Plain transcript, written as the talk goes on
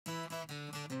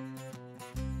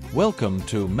Welcome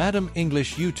to Madam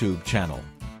English YouTube channel.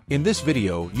 In this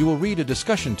video, you will read a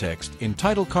discussion text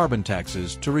entitled Carbon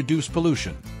Taxes to Reduce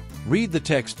Pollution. Read the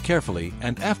text carefully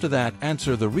and after that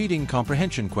answer the reading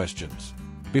comprehension questions.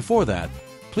 Before that,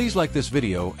 please like this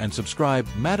video and subscribe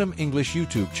Madam English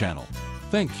YouTube channel.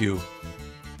 Thank you.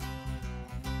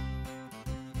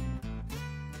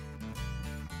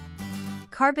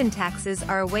 Carbon taxes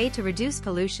are a way to reduce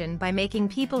pollution by making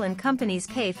people and companies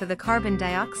pay for the carbon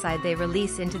dioxide they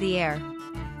release into the air.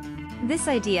 This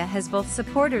idea has both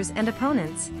supporters and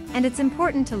opponents, and it's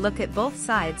important to look at both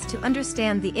sides to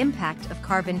understand the impact of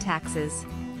carbon taxes.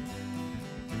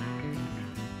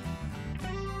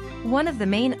 One of the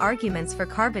main arguments for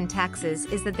carbon taxes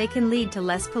is that they can lead to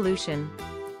less pollution.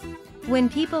 When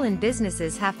people and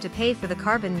businesses have to pay for the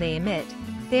carbon they emit,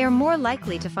 they are more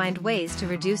likely to find ways to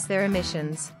reduce their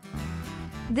emissions.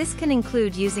 This can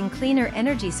include using cleaner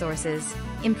energy sources,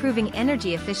 improving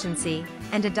energy efficiency,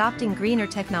 and adopting greener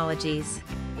technologies.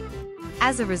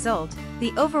 As a result,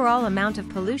 the overall amount of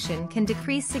pollution can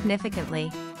decrease significantly.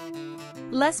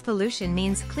 Less pollution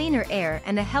means cleaner air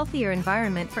and a healthier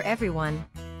environment for everyone.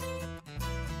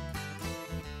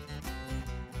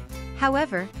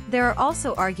 However, there are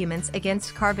also arguments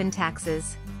against carbon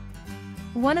taxes.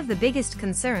 One of the biggest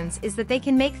concerns is that they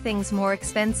can make things more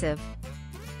expensive.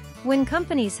 When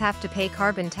companies have to pay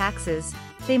carbon taxes,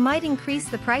 they might increase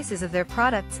the prices of their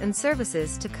products and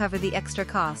services to cover the extra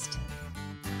cost.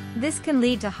 This can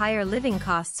lead to higher living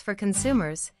costs for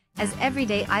consumers, as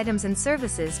everyday items and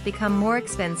services become more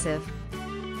expensive.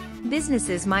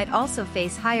 Businesses might also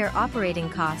face higher operating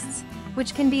costs,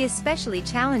 which can be especially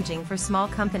challenging for small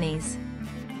companies.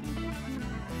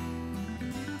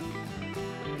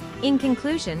 In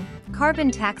conclusion,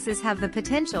 carbon taxes have the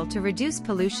potential to reduce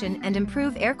pollution and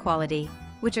improve air quality,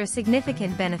 which are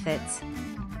significant benefits.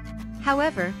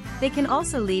 However, they can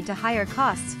also lead to higher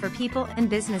costs for people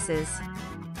and businesses.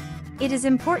 It is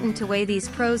important to weigh these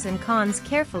pros and cons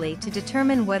carefully to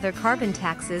determine whether carbon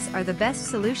taxes are the best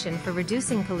solution for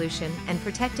reducing pollution and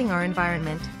protecting our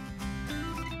environment.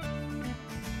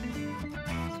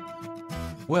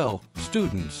 Well,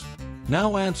 students,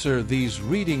 now answer these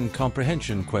reading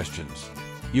comprehension questions.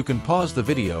 You can pause the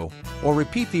video or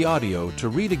repeat the audio to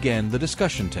read again the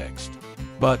discussion text.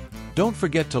 But don't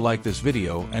forget to like this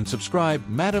video and subscribe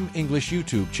Madam English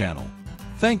YouTube channel.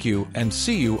 Thank you and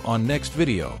see you on next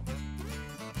video.